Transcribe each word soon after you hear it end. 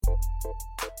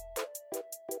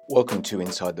Welcome to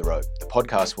Inside the Rope, the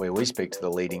podcast where we speak to the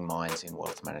leading minds in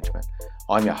wealth management.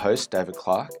 I'm your host, David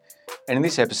Clark, and in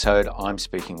this episode, I'm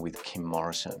speaking with Kim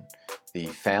Morrison, the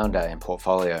founder and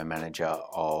portfolio manager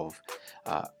of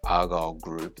Argyle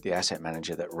Group, the asset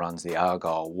manager that runs the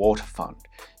Argyle Water Fund.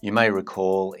 You may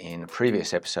recall in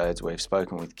previous episodes we've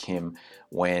spoken with Kim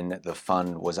when the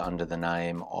fund was under the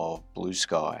name of Blue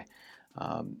Sky,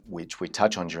 which we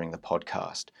touch on during the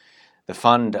podcast. The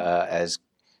fund, as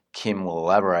Kim will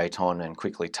elaborate on and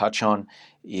quickly touch on,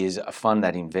 is a fund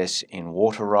that invests in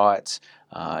water rights.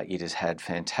 It has had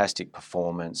fantastic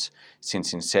performance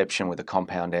since inception with a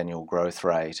compound annual growth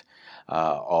rate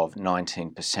of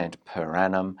 19% per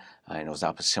annum, and it was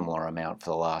up a similar amount for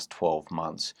the last 12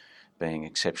 months, being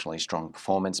exceptionally strong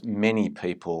performance. Many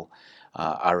people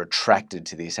are attracted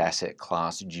to this asset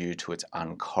class due to its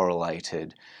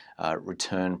uncorrelated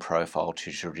return profile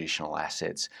to traditional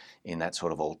assets in that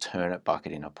sort of alternate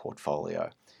bucket in a portfolio.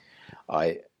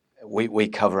 We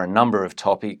cover a number of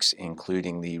topics,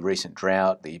 including the recent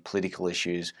drought, the political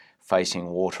issues facing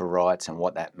water rights and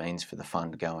what that means for the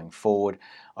fund going forward.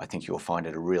 I think you'll find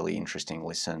it a really interesting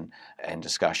listen and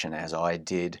discussion, as I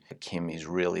did. Kim is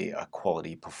really a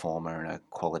quality performer and a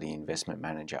quality investment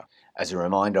manager. As a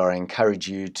reminder, I encourage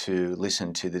you to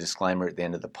listen to the disclaimer at the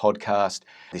end of the podcast.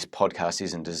 This podcast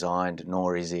isn't designed,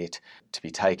 nor is it to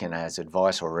be taken as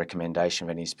advice or recommendation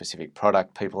of any specific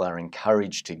product. People are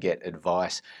encouraged to get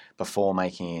advice before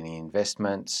making any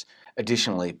investments.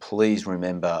 Additionally, please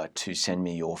remember to send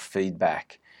me your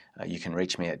feedback. You can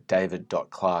reach me at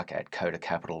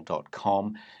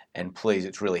david.clark@codacapital.com. And please,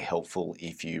 it's really helpful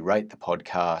if you rate the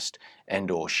podcast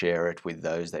and or share it with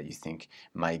those that you think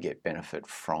may get benefit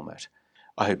from it.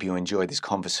 I hope you enjoyed this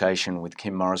conversation with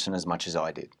Kim Morrison as much as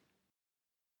I did.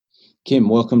 Kim,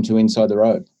 welcome to Inside the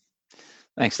Rope.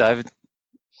 Thanks, David.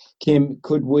 Kim,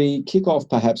 could we kick off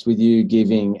perhaps with you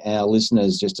giving our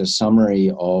listeners just a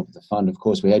summary of the fund? Of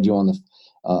course, we had you on the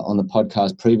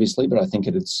podcast previously, but I think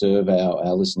it'd serve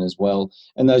our listeners well,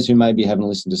 and those who maybe haven't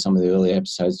listened to some of the early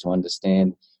episodes to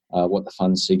understand what the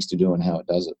fund seeks to do and how it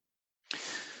does it.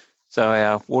 So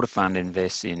our water fund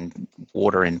invests in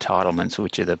water entitlements,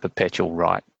 which are the perpetual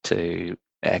right to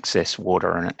access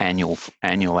water and annual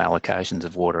allocations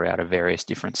of water out of various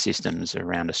different systems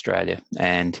around Australia.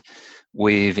 And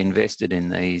we've invested in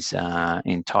these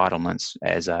entitlements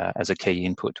as a key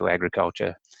input to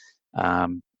agriculture,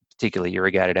 particularly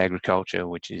irrigated agriculture,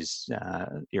 which is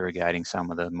irrigating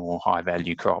some of the more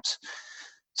high-value crops.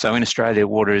 So in Australia,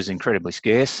 water is incredibly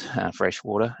scarce, fresh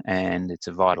water, and it's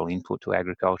a vital input to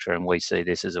agriculture, and we see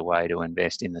this as a way to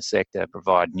invest in the sector,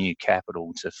 provide new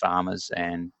capital to farmers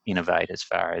and innovate as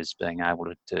far as being able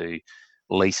to do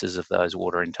leases of those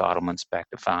water entitlements back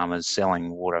to farmers,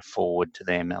 selling water forward to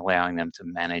them, allowing them to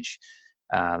manage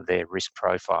their risk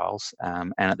profiles,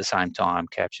 and at the same time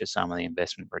capture some of the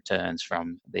investment returns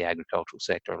from the agricultural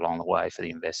sector along the way for the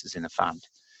investors in the fund.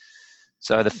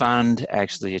 So the fund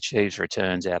actually achieves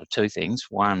returns out of two things.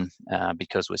 One,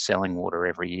 because we're selling water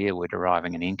every year, we're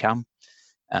deriving an income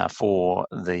for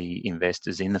the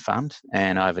investors in the fund,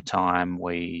 and over time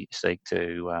we seek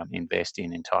to invest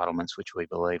in entitlements which we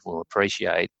believe will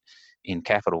appreciate in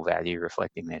capital value,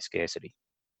 reflecting their scarcity.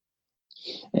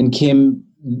 And Kim,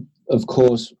 of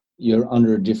course, you're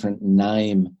under a different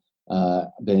name,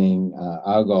 being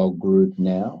Argyle Group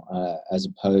now, as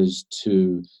opposed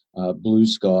to Blue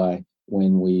Sky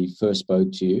when we first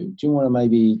spoke to you. Do you want to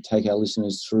maybe take our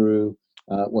listeners through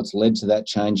what's led to that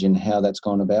change and how that's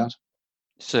gone about?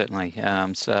 Certainly.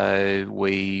 So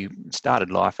we started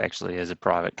life actually as a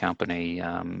private company,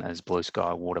 as Blue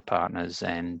Sky Water Partners,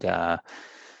 and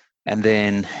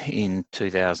then in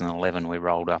 2011 we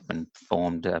rolled up and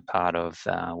formed a part of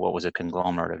what was a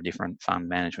conglomerate of different fund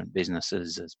management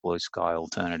businesses as Blue Sky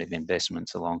Alternative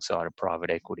Investments, alongside a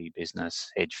private equity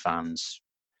business, hedge funds,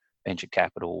 venture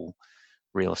capital,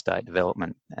 real estate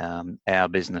development. Our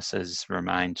business has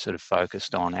remained sort of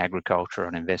focused on agriculture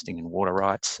and investing in water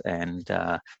rights, and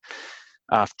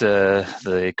after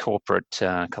the corporate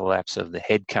collapse of the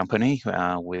head company,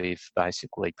 we've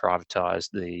basically privatised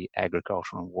the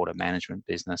agricultural and water management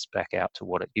business back out to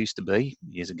what it used to be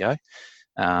years ago.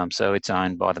 So it's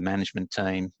owned by the management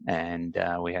team, and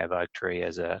we have Oaktree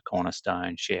as a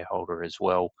cornerstone shareholder as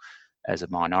well as a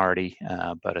minority,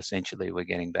 but essentially we're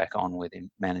getting back on with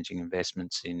managing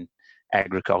investments in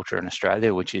agriculture in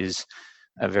Australia, which is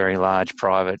a very large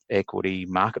private equity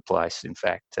marketplace. In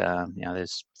fact,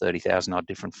 there's 30,000 odd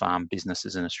different farm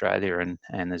businesses in Australia,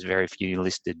 and there's very few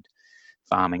listed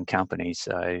farming companies.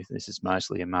 So this is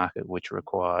mostly a market which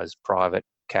requires private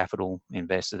capital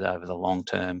invested over the long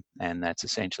term, and that's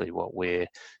essentially what we're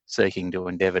seeking to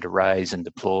endeavour to raise and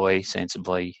deploy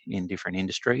sensibly in different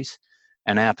industries.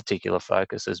 And our particular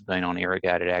focus has been on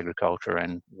irrigated agriculture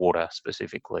and water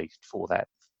specifically for that.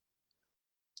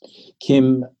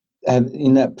 Kim,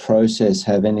 in that process,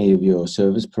 have any of your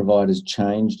service providers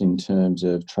changed in terms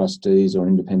of trustees or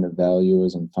independent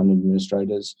valuers and fund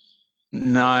administrators?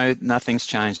 No, nothing's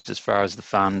changed as far as the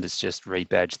fund. It's just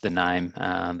rebadged the name.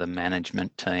 The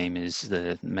management team is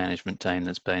the management team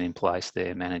that's been in place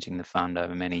there, managing the fund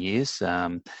over many years.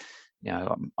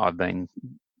 I've been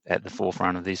at the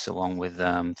forefront of this, along with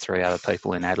 3 other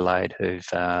people in Adelaide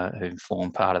who've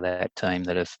formed part of that team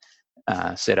that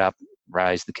have set up,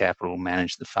 raised the capital,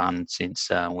 managed the fund since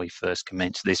we first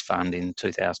commenced this fund in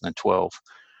 2012.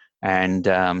 And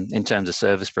in terms of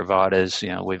service providers,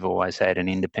 we've always had an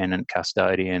independent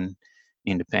custodian,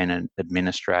 independent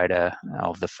administrator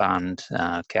of the fund,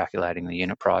 calculating the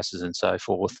unit prices and so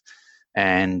forth,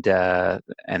 and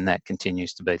that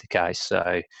continues to be the case.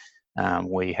 So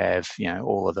we have,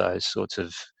 all of those sorts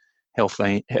of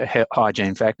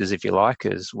hygiene factors, if you like,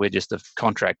 as we're just a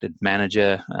contracted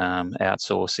manager,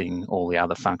 outsourcing all the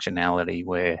other functionality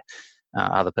where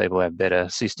other people have better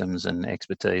systems and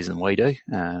expertise than we do,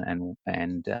 and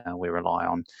we rely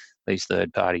on these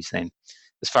third parties then.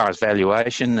 As far as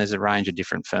valuation, there's a range of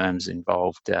different firms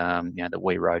involved that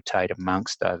we rotate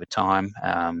amongst over time.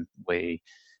 We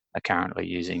are currently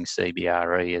using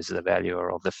CBRE as the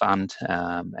valuer of the fund,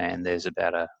 and there's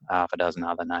about a half a dozen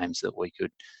other names that we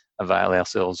could avail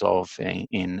ourselves of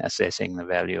in assessing the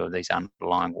value of these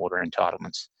underlying water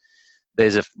entitlements.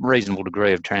 There's a reasonable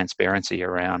degree of transparency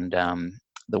around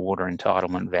the water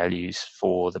entitlement values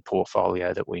for the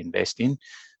portfolio that we invest in,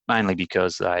 mainly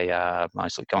because they are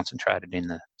mostly concentrated in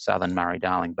the southern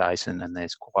Murray-Darling Basin, and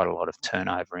there's quite a lot of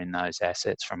turnover in those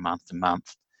assets from month to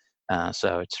month.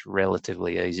 So it's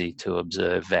relatively easy to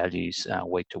observe values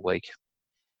week to week.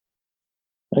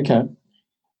 Okay.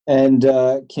 And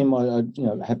Kim, I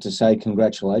have to say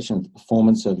congratulations. The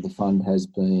performance of the fund has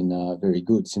been very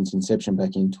good since inception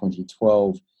back in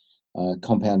 2012.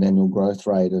 Compound annual growth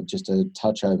rate of just a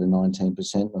touch over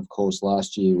 19%. Of course,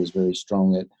 last year was very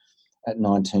strong at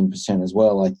 19% as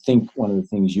well. I think one of the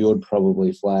things you'd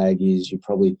probably flag is you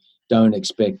probably don't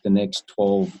expect the next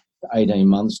 12 to 18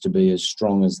 months to be as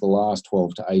strong as the last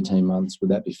 12 to 18 months.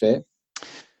 Would that be fair?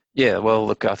 Yeah, well,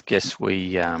 look, I guess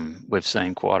we've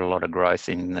seen quite a lot of growth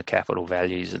in the capital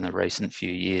values in the recent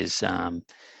few years,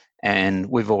 and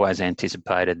we've always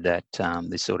anticipated that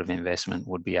this sort of investment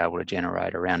would be able to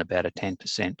generate around about a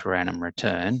 10% per annum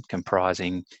return,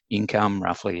 comprising income,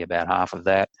 roughly about half of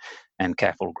that, and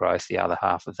capital growth, the other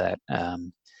half of that.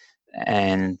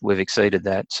 And we've exceeded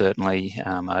that certainly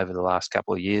over the last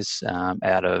couple of years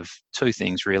out of 2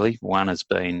 things really. One has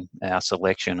been our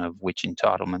selection of which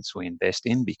entitlements we invest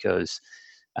in, because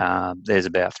there's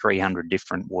about 300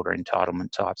 different water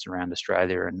entitlement types around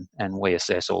Australia, and we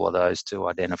assess all of those to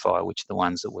identify which are the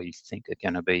ones that we think are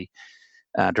going to be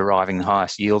deriving the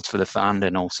highest yields for the fund,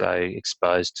 and also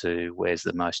exposed to where's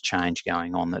the most change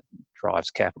going on that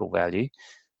drives capital value.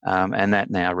 And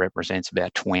that now represents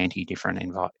about 20 different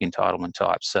entitlement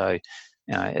types. So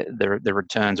the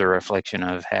returns are a reflection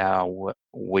of how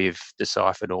we've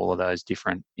deciphered all of those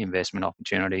different investment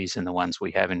opportunities and the ones we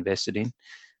have invested in.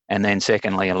 And then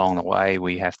secondly, along the way,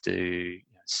 we have to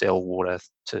sell water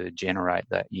to generate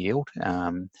that yield.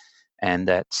 And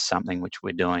that's something which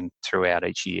we're doing throughout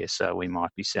each year. So we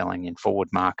might be selling in forward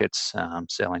markets,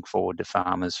 selling forward to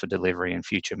farmers for delivery in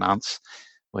future months.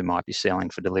 We might be selling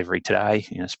for delivery today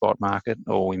in a spot market,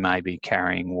 or we may be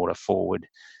carrying water forward,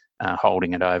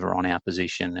 holding it over on our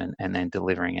position and then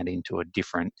delivering it into a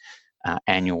different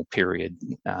annual period.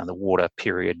 The water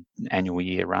period, annual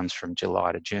year, runs from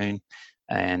July to June,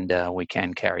 and we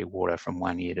can carry water from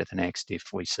one year to the next if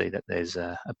we see that there's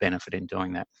a benefit in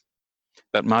doing that.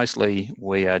 But mostly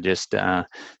we are just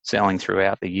selling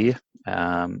throughout the year,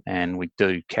 and we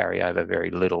do carry over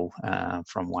very little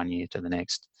from one year to the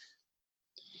next.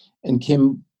 And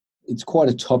Kim, it's quite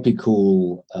a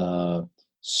topical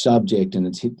subject, and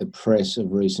it's hit the press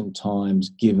of recent times,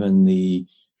 given the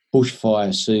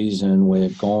bushfire season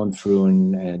we've gone through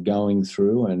and going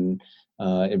through, and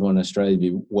everyone in Australia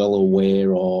be well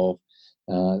aware of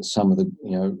some of the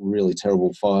really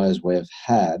terrible fires we've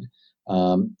had.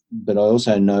 But I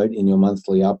also note in your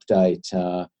monthly update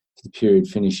for the period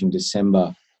finishing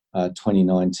December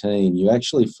 2019, you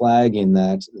actually flag in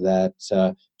that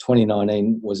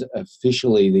 2019 was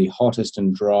officially the hottest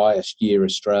and driest year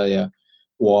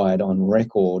Australia-wide on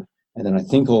record. And then I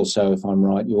think also, if I'm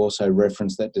right, you also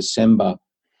referenced that December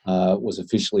was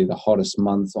officially the hottest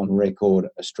month on record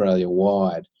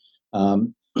Australia-wide.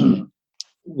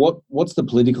 What's the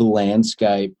political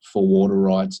landscape for water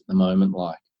rights at the moment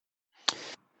like?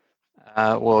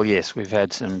 Well, yes, we've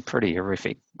had some pretty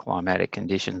horrific climatic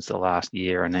conditions the last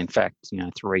year, and in fact,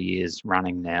 3 years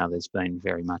running now, there's been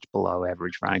very much below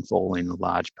average rainfall in a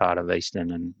large part of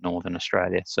eastern and northern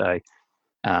Australia. So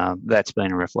that's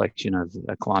been a reflection of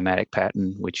a climatic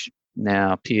pattern which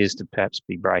now appears to perhaps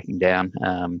be breaking down.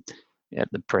 At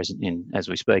the present, as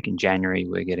we speak in January,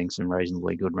 we're getting some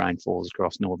reasonably good rainfalls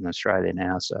across northern Australia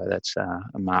now, so that's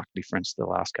a marked difference to the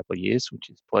last couple of years, which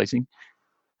is pleasing.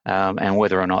 And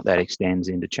whether or not that extends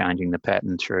into changing the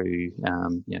pattern through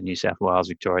New South Wales,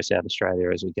 Victoria, South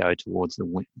Australia as we go towards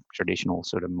the traditional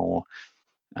sort of more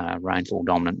rainfall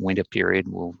dominant winter period,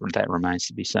 that remains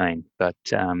to be seen. But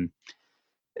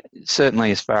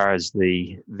certainly as far as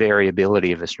the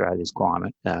variability of Australia's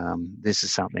climate, this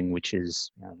is something which has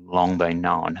long been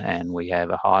known, and we have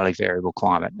a highly variable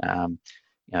climate.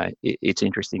 It's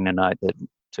interesting to note that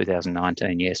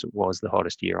 2019, yes, it was the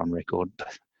hottest year on record,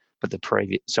 but the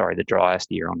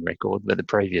driest year on record, but the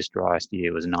previous driest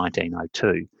year was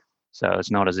 1902. So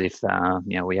it's not as if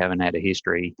we haven't had a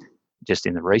history just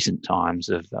in the recent times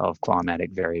of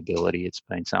climatic variability. It's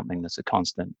been something that's a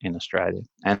constant in Australia,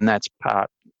 and that's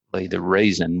partly the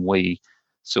reason we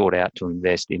sought out to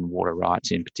invest in water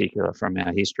rights in particular. From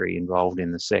our history involved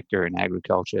in the sector in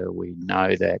agriculture, we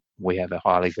know that we have a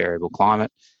highly variable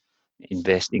climate.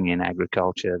 Investing in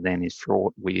agriculture then is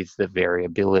fraught with the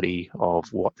variability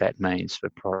of what that means for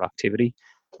productivity.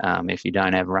 If you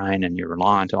don't have rain and you're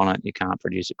reliant on it, you can't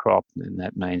produce a crop, and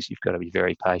that means you've got to be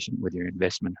very patient with your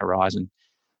investment horizon.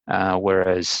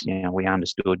 Whereas we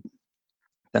understood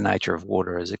the nature of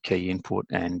water as a key input,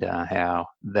 and how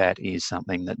that is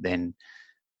something that then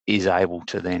is able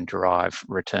to then drive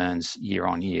returns year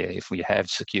on year. If we have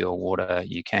secure water,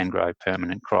 you can grow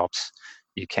permanent crops.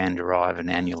 You can derive an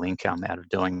annual income out of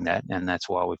doing that, and that's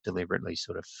why we've deliberately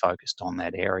sort of focused on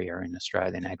that area in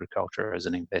Australian agriculture as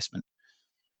an investment.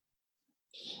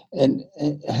 And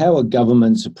how are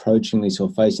governments approaching this or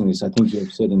facing this? I think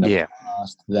you've said in the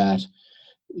past that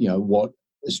what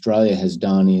Australia has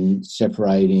done in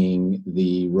separating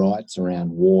the rights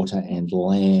around water and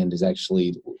land is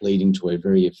actually leading to a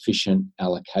very efficient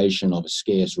allocation of a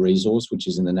scarce resource, which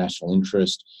is in the national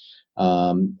interest,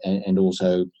 and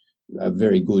also a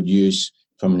very good use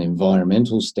from an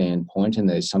environmental standpoint. And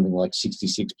there's something like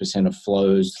 66% of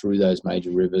flows through those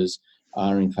major rivers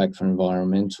are in fact for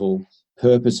environmental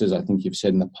purposes, I think you've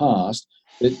said in the past.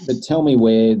 But tell me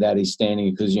where that is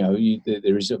standing, because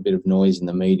there is a bit of noise in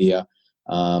the media,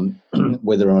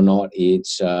 whether or not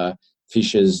it's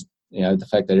fishers, the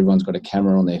fact that everyone's got a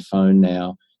camera on their phone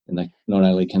now, and they not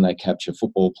only can they capture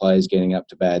football players getting up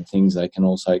to bad things, they can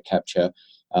also capture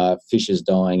fishers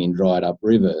dying in dried up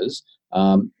rivers.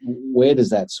 Where does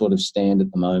that sort of stand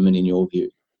at the moment in your view?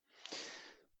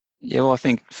 Yeah, well, I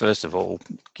think first of all,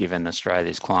 given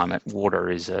Australia's climate,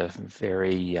 water is a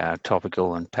very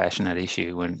topical and passionate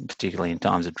issue, and particularly in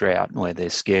times of drought where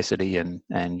there's scarcity, and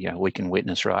we can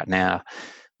witness right now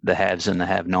the haves and the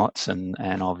have-nots, and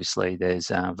obviously there's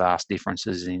vast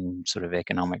differences in sort of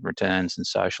economic returns and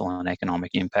social and economic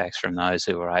impacts from those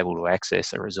who are able to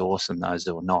access a resource and those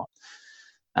who are not.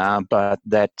 But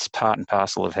that's part and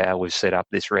parcel of how we've set up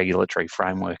this regulatory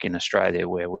framework in Australia,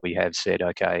 where we have said,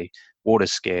 okay,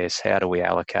 water's scarce, how do we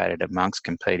allocate it amongst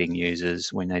competing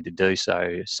users? We need to do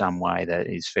so some way that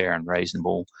is fair and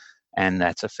reasonable, and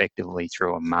that's effectively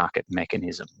through a market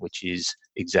mechanism, which is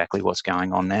exactly what's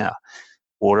going on now.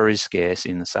 Water is scarce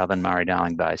in the southern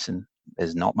Murray-Darling Basin.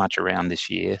 There's not much around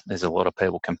this year. There's a lot of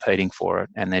people competing for it,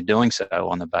 and they're doing so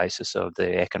on the basis of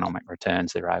the economic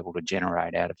returns they're able to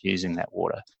generate out of using that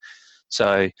water.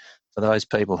 So for those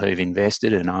people who've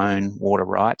invested and own water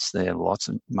rights, they're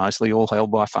mostly all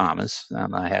held by farmers.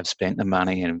 They have spent the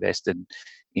money and invested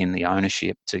in the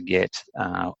ownership to get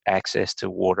access to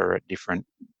water at different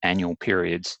annual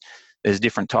periods. There's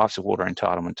different types of water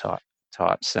entitlement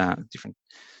types, different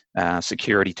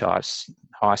security types.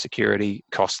 High security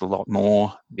costs a lot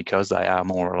more because they are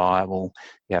more reliable.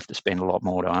 You have to spend a lot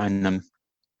more to own them.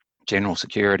 General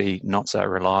security, not so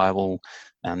reliable,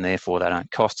 and therefore they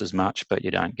don't cost as much, but you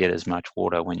don't get as much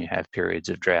water when you have periods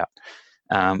of drought.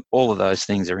 All of those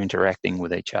things are interacting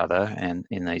with each other, and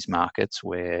in these markets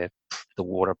where the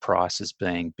water price is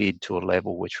being bid to a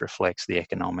level which reflects the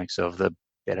economics of the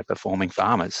better performing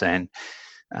farmers. And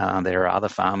there are other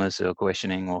farmers who are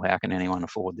questioning, well, how can anyone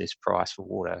afford this price for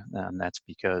water? And that's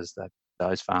because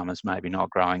those farmers may be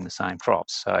not growing the same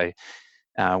crops. So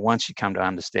once you come to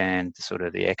understand sort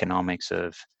of the economics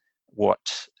of what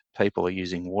people are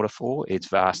using water for, it's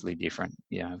vastly different.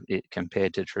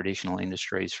 Compared to traditional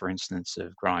industries, for instance,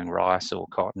 of growing rice or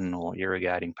cotton or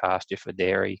irrigating pasture for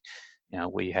dairy.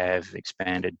 We have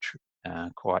expanded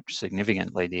quite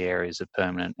significantly the areas of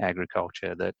permanent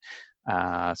agriculture that,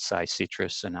 say,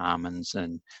 citrus and almonds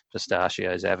and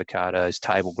pistachios, avocados,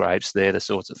 table grapes. They're the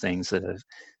sorts of things that have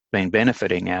been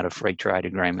benefiting out of free trade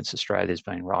agreements Australia's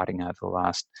been writing over the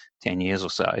last 10 years or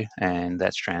so, and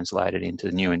that's translated into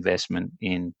new investment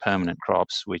in permanent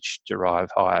crops which derive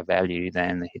higher value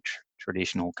than the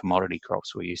traditional commodity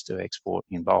crops we used to export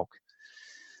in bulk.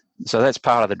 So that's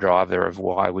part of the driver of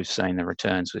why we've seen the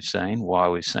returns we've seen, why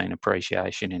we've seen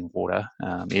appreciation in water,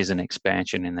 is an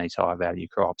expansion in these high value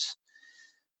crops.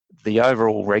 The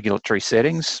overall regulatory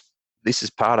settings, this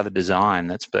is part of the design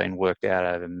that's been worked out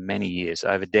over many years,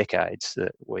 over decades,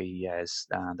 that we as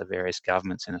the various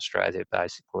governments in Australia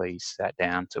basically sat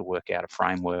down to work out a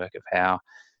framework of how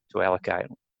to allocate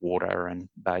water and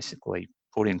basically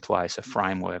put in place a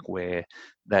framework where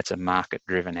that's a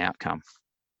market-driven outcome,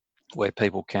 where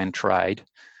people can trade,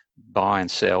 buy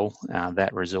and sell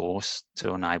that resource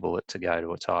to enable it to go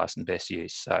to its highest and best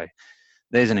use. So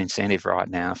there's an incentive right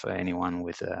now for anyone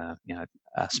with a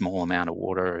small amount of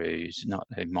water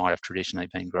who might have traditionally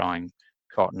been growing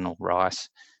cotton or rice.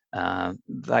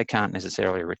 They can't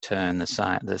necessarily return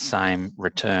the same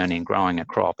return in growing a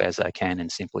crop as they can in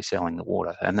simply selling the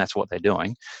water, and that's what they're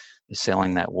doing. They're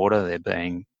selling that water. They're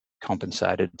being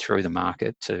compensated through the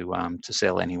market to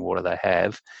sell any water they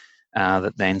have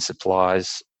that then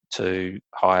supplies to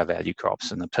higher value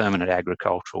crops, and the permanent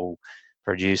agricultural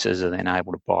producers are then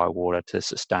able to buy water to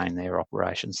sustain their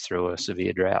operations through a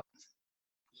severe drought.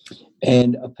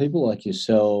 And are people like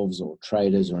yourselves or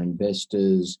traders or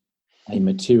investors a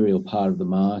material part of the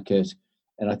market?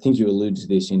 And I think you alluded to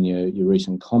this in your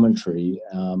recent commentary,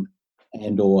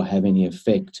 and or have any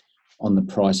effect on the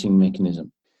pricing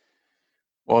mechanism?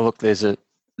 Well, look, the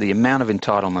amount of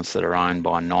entitlements that are owned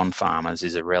by non-farmers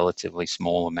is a relatively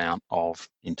small amount of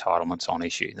entitlements on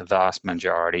issue. The vast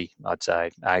majority, I'd say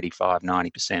 85,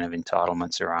 90% of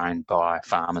entitlements are owned by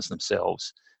farmers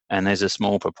themselves. And there's a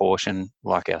small proportion,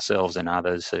 like ourselves and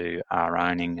others, who are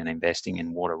owning and investing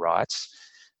in water rights.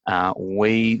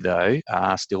 We, though,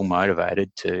 are still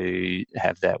motivated to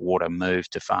have that water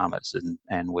moved to farmers,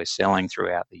 and we're selling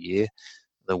throughout the year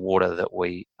the water that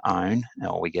we own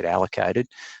or we get allocated,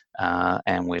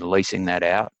 and we're leasing that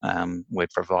out. We're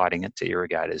providing it to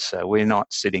irrigators. So we're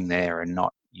not sitting there and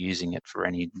not using it for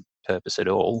any purpose at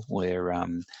all. We're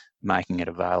making it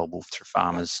available to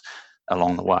farmers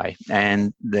along the way.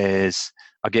 And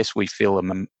I guess we feel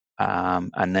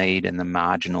a need in the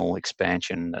marginal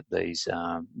expansion that these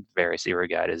various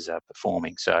irrigators are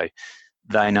performing. So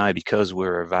they know because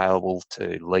we're available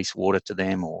to lease water to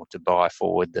them or to buy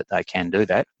forward that they can do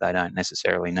that. They don't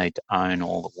necessarily need to own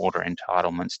all the water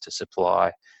entitlements to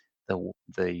supply the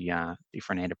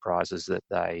different enterprises that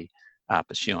they are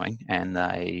pursuing. And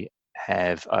they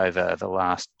have, over the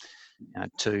last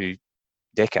 2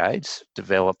 decades,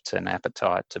 developed an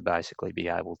appetite to basically be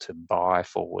able to buy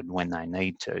forward when they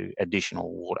need to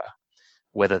additional water,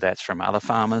 whether that's from other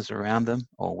farmers around them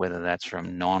or whether that's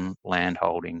from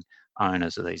non-landholding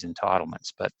owners of these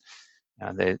entitlements. But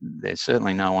there's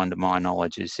certainly no one, to my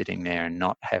knowledge, who's sitting there and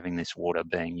not having this water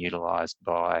being utilised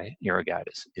by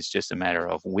irrigators. It's just a matter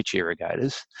of which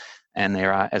irrigators. And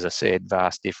there are, as I said,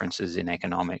 vast differences in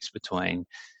economics between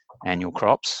annual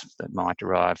crops that might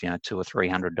derive, $200 or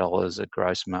 $300 a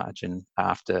gross margin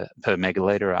per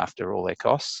megalitre after all their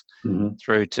costs,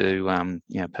 through to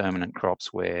permanent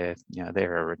crops where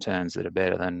there are returns that are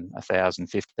better than $1,000,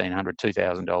 $1,500,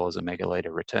 $2,000 a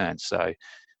megalitre return. So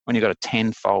when you've got a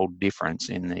tenfold difference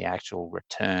in the actual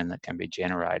return that can be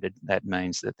generated, that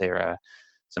means that there are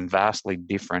some vastly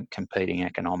different competing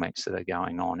economics that are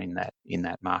going on in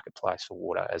that marketplace for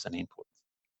water as an input.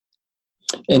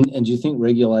 And do you think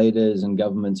regulators and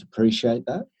governments appreciate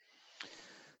that?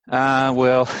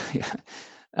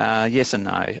 Yes and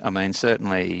no. I mean,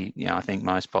 certainly, I think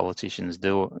most politicians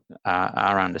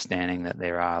are understanding that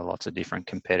there are lots of different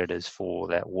competitors for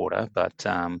that water, but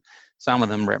some of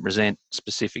them represent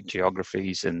specific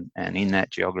geographies, and in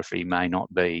that geography may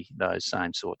not be those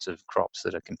same sorts of crops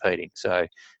that are competing. So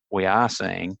we are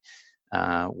seeing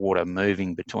water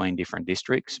moving between different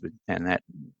districts, and that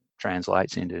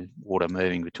translates into water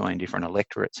moving between different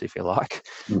electorates, if you like.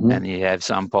 And you have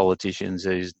some politicians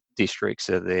whose districts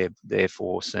are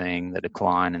therefore seeing the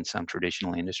decline in some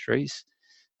traditional industries,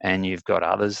 and you've got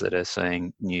others that are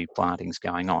seeing new plantings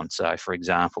going on. So, for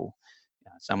example,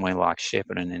 somewhere like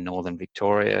Shepparton in northern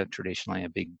Victoria, traditionally a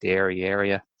big dairy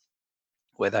area,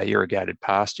 where they irrigated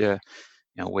pasture,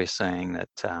 we're seeing that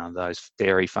those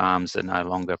dairy farms are no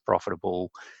longer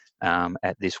profitable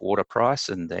at this water price,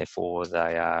 and therefore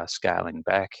they are scaling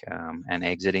back and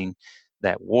exiting.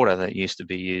 That water that used to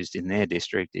be used in their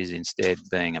district is instead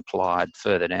being applied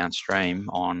further downstream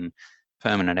on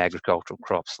permanent agricultural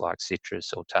crops like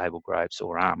citrus or table grapes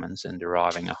or almonds and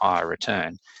deriving a higher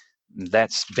return.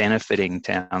 That's benefiting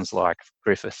towns like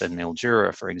Griffith and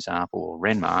Mildura, for example, or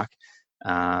Renmark,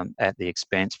 at the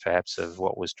expense perhaps of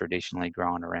what was traditionally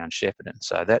grown around Shepparton.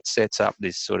 So that sets up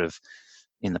this sort of,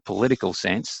 in the political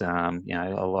sense, a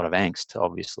lot of angst,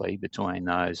 obviously, between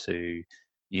those who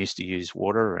used to use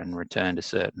water and returned a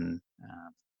certain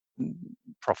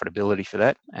profitability for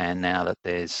that, and now that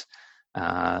there's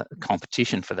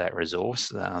competition for that resource,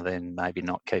 then maybe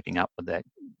not keeping up with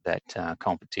that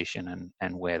competition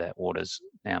and where that water's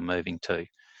now moving to.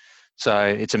 So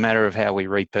it's a matter of how we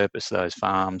repurpose those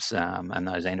farms and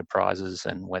those enterprises,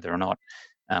 and whether or not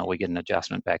we get an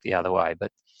adjustment back the other way.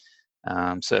 But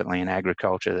certainly in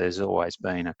agriculture, there's always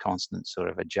been a constant sort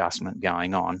of adjustment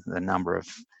going on. The number of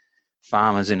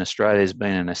farmers in Australia has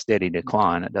been in a steady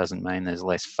decline. It doesn't mean there's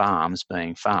less farms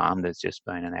being farmed. It's just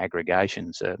been an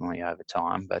aggregation, certainly, over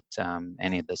time. But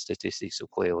any of the statistics will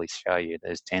clearly show you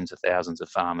there's tens of thousands of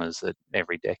farmers that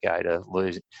every decade are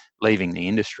leaving the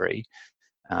industry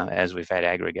as we've had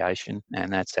aggregation.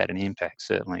 And that's had an impact,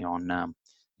 certainly, on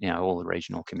all the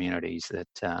regional communities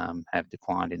that have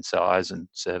declined in size and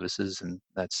services. And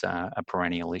that's a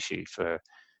perennial issue for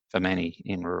many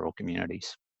in rural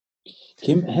communities.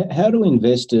 Kim, how do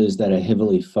investors that are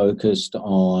heavily focused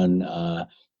on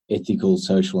ethical,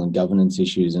 social and governance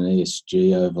issues and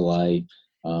ESG overlay,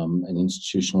 an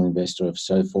institutional investor of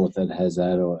so forth that has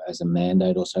that or as a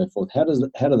mandate or so forth, how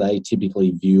do they typically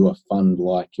view a fund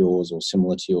like yours or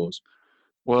similar to yours?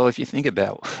 Well, if you think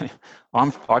about,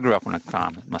 I grew up on a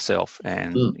farm myself,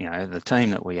 and the team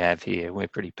that we have here, we're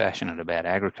pretty passionate about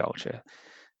agriculture.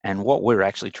 And what we're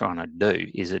actually trying to do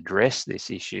is address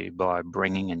this issue by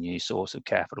bringing a new source of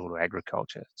capital to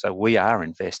agriculture. So we are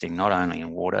investing not only in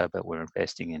water, but we're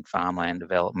investing in farmland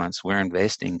developments. We're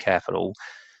investing capital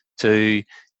to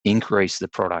increase the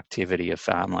productivity of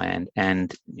farmland,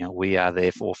 and we are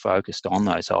therefore focused on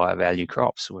those higher value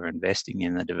crops. We're investing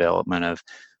in the development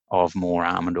of more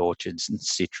almond orchards and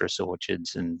citrus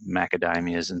orchards and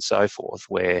macadamias and so forth,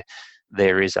 where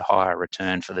there is a higher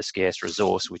return for the scarce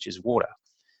resource, which is water.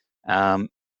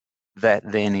 That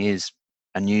then is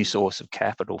a new source of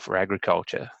capital for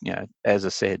agriculture. As I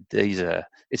said,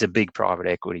 it's a big private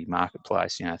equity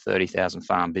marketplace. 30,000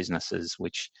 farm businesses,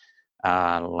 which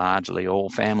are largely all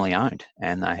family owned,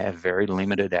 and they have very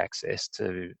limited access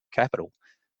to capital.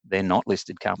 They're not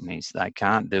listed companies. They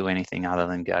can't do anything other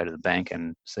than go to the bank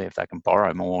and see if they can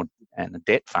borrow more and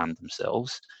debt fund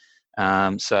themselves.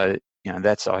 So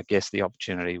that's, I guess, the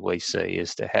opportunity we see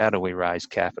as to how do we raise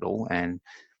capital and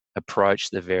approach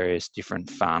the various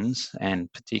different funds,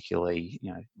 and particularly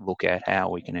look at how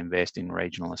we can invest in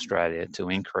regional Australia to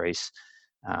increase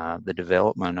the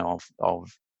development of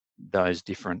those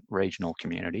different regional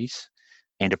communities,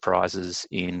 enterprises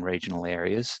in regional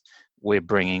areas. We're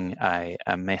bringing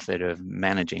a method of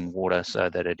managing water so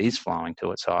that it is flowing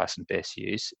to its highest and best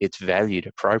use. It's valued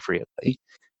appropriately.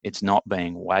 It's not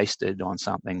being wasted on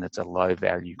something that's a low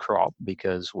value crop,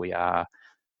 because we are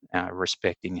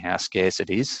respecting how scarce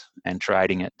it is and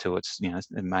trading it to its,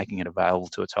 and making it available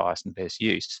to its highest and best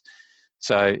use.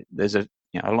 So there's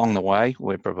along the way,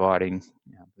 we're providing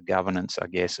the governance, I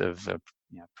guess, of a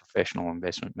professional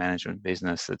investment management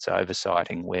business that's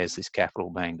oversighting where's this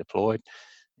capital being deployed,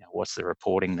 what's the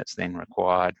reporting that's then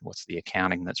required, what's the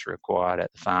accounting that's required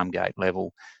at the farm gate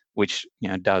level, which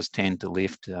does tend to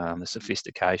lift the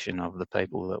sophistication of the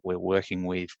people that we're working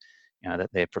with.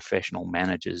 That they're professional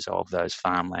managers of those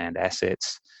farmland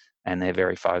assets, and they're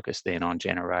very focused then on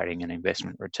generating an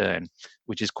investment return,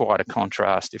 which is quite a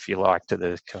contrast, if you like, to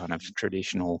the kind of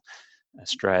traditional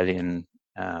Australian,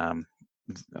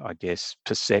 I guess,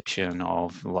 perception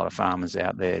of a lot of farmers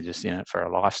out there just in it for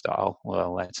a lifestyle.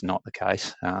 Well, that's not the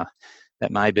case.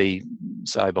 That may be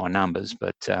so by numbers,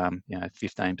 but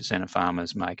 15% of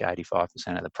farmers make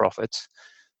 85% of the profits.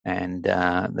 And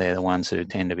they're the ones who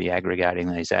tend to be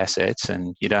aggregating these assets,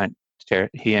 and you don't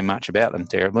hear much about them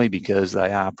terribly because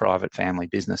they are private family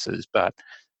businesses, but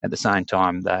at the same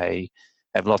time they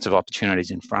have lots of opportunities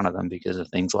in front of them because of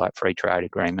things like free trade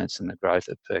agreements and the growth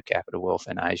of per capita wealth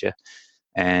in Asia,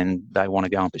 and they want to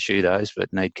go and pursue those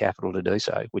but need capital to do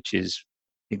so, which is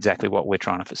exactly what we're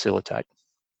trying to facilitate.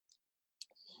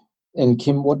 And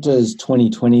Kim, what does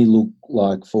 2020 look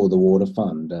like for the Water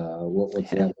Fund?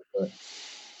 What's the outlook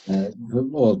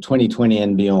for 2020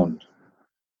 and beyond?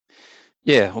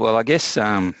 Yeah, well, I guess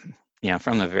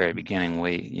from the very beginning,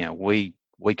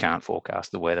 we can't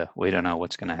forecast the weather. We don't know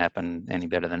what's going to happen any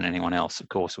better than anyone else. Of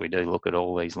course, we do look at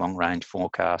all these long-range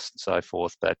forecasts and so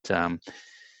forth, but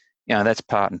that's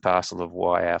part and parcel of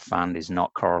why our fund is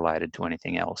not correlated to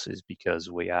anything else, is because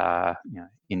we are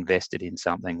invested in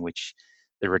something which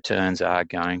the returns are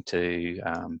going to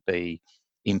be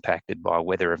impacted by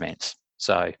weather events.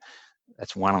 So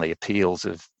that's one of the appeals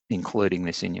of including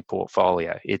this in your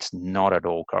portfolio. It's not at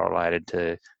all correlated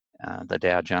to the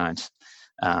Dow Jones.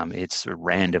 It's a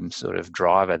random sort of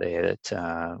driver there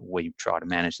that we try to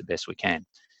manage the best we can.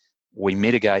 We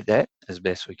mitigate that as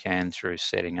best we can through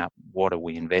setting up what are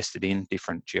we invested in,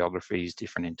 different geographies,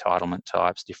 different entitlement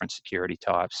types, different security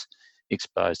types,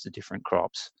 exposed to different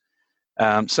crops.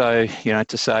 So,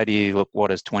 to say to you, look, what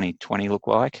does 2020 look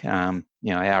like?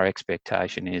 Our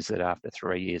expectation is that after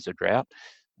 3 years of drought,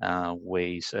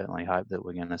 we certainly hope that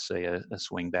we're going to see a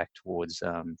swing back towards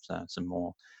some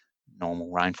more normal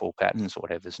rainfall patterns,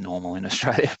 whatever's normal in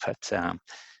Australia.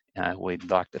 But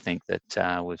we'd like to think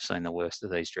that we've seen the worst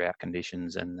of these drought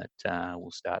conditions, and that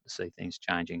we'll start to see things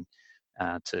changing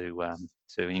to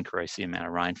increase the amount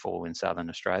of rainfall in southern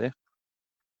Australia.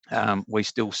 We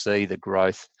still see the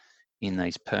growth in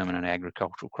these permanent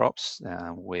agricultural crops.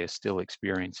 We're still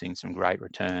experiencing some great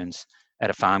returns at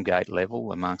a farm gate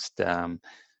level amongst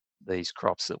these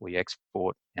crops that we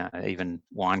export. Even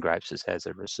wine grapes has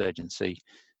a resurgency,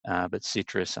 but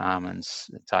citrus, almonds,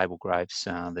 table grapes,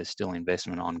 there's still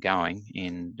investment ongoing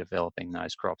in developing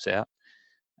those crops out.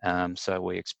 So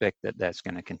we expect that that's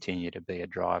going to continue to be a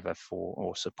driver for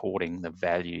or supporting the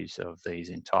values of these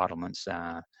entitlements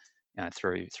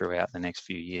throughout the next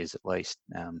few years at least.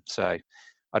 So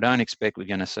I don't expect we're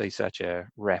going to see such a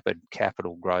rapid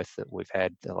capital growth that we've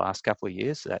had the last couple of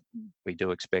years. That we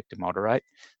do expect to moderate,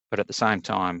 but at the same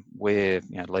time, we're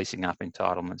leasing up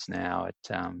entitlements now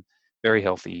at very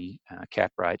healthy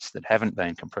cap rates that haven't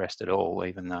been compressed at all,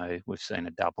 even though we've seen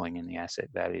a doubling in the asset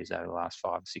values over the last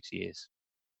 5 or 6 years.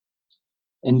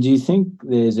 And do you think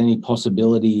there's any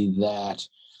possibility that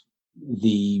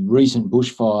the recent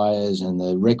bushfires and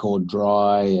the record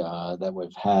dry that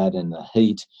we've had and the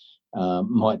heat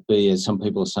might be, as some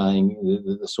people are saying,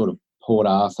 the sort of Port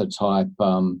Arthur type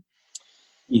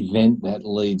event that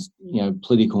leads,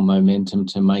 political momentum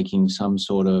to making some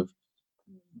sort of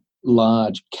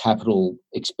large capital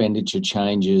expenditure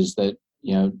changes that,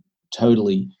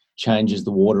 totally changes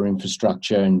the water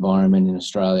infrastructure environment in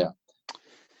Australia?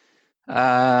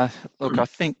 Look, I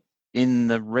think in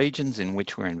the regions in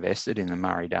which we're invested in the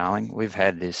Murray-Darling, we've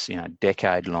had this,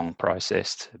 decade-long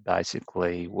process to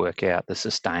basically work out the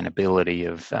sustainability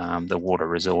of the water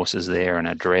resources there and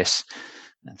address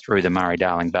through the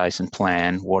Murray-Darling Basin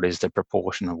Plan what is the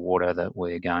proportion of water that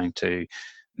we're going to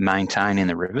maintain in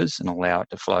the rivers and allow it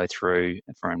to flow through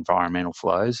for environmental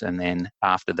flows. And then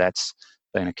after that's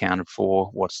been accounted for,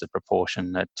 what's the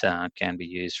proportion that can be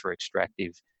used for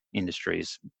extractive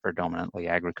industries, predominantly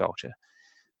agriculture.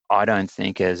 I don't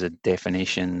think as a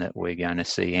definition that we're going to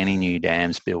see any new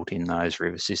dams built in those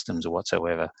river systems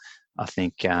whatsoever. I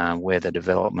think where the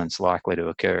development's likely to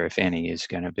occur, if any, is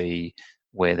going to be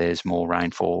where there's more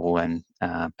rainfall and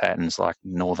patterns like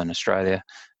Northern Australia.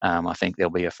 I think there'll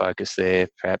be a focus there.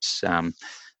 Perhaps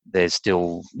there's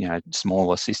still,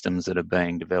 smaller systems that are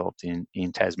being developed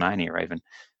in Tasmania even.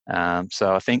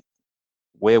 So I think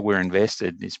where we're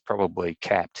invested is probably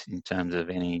capped in terms of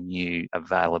any new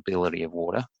availability of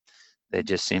water. There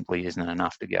just simply isn't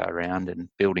enough to go around, and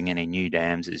building any new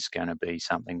dams is going to be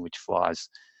something which flies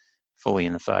fully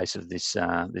in the face of this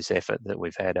effort that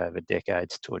we've had over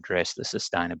decades to address the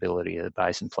sustainability of the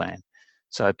Basin Plan.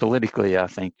 So politically, I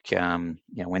think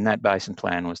when that Basin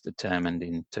Plan was determined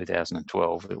in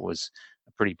 2012, it was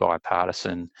a pretty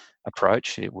bipartisan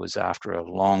approach. It was after a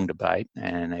long debate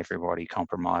and everybody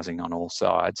compromising on all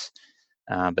sides.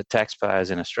 But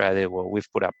taxpayers in Australia, well,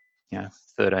 we've put up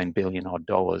 $13 billion odd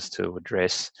to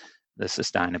address the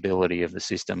sustainability of the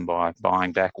system by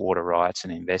buying back water rights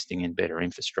and investing in better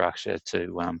infrastructure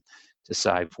to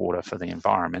save water for the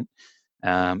environment.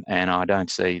 And I don't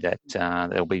see that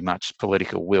there'll be much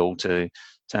political will to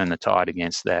turn the tide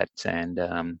against that and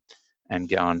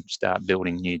go and start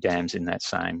building new dams in that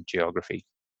same geography.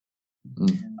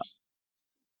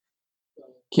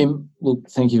 Kim, look,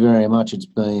 thank you very much. It's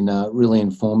been really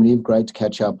informative. Great to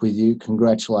catch up with you.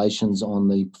 Congratulations on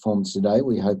the performance today.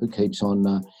 We hope it keeps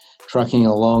on trucking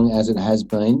along as it has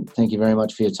been. Thank you very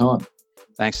much for your time.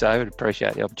 Thanks, David.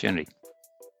 Appreciate the opportunity.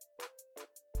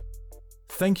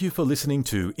 Thank you for listening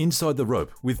to Inside the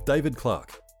Rope with David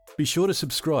Clark. Be sure to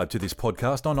subscribe to this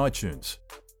podcast on iTunes.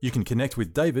 You can connect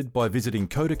with David by visiting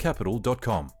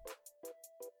codacapital.com.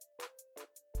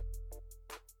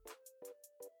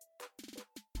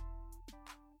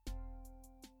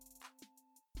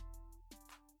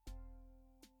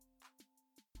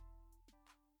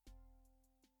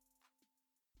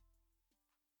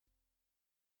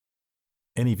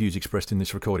 Any views expressed in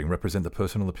this recording represent the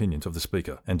personal opinions of the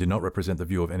speaker and do not represent the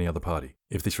view of any other party.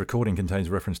 If this recording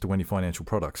contains reference to any financial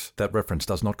products, that reference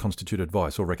does not constitute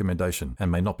advice or recommendation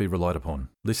and may not be relied upon.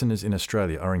 Listeners in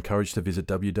Australia are encouraged to visit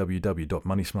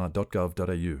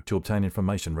www.moneysmart.gov.au to obtain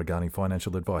information regarding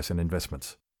financial advice and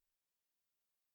investments.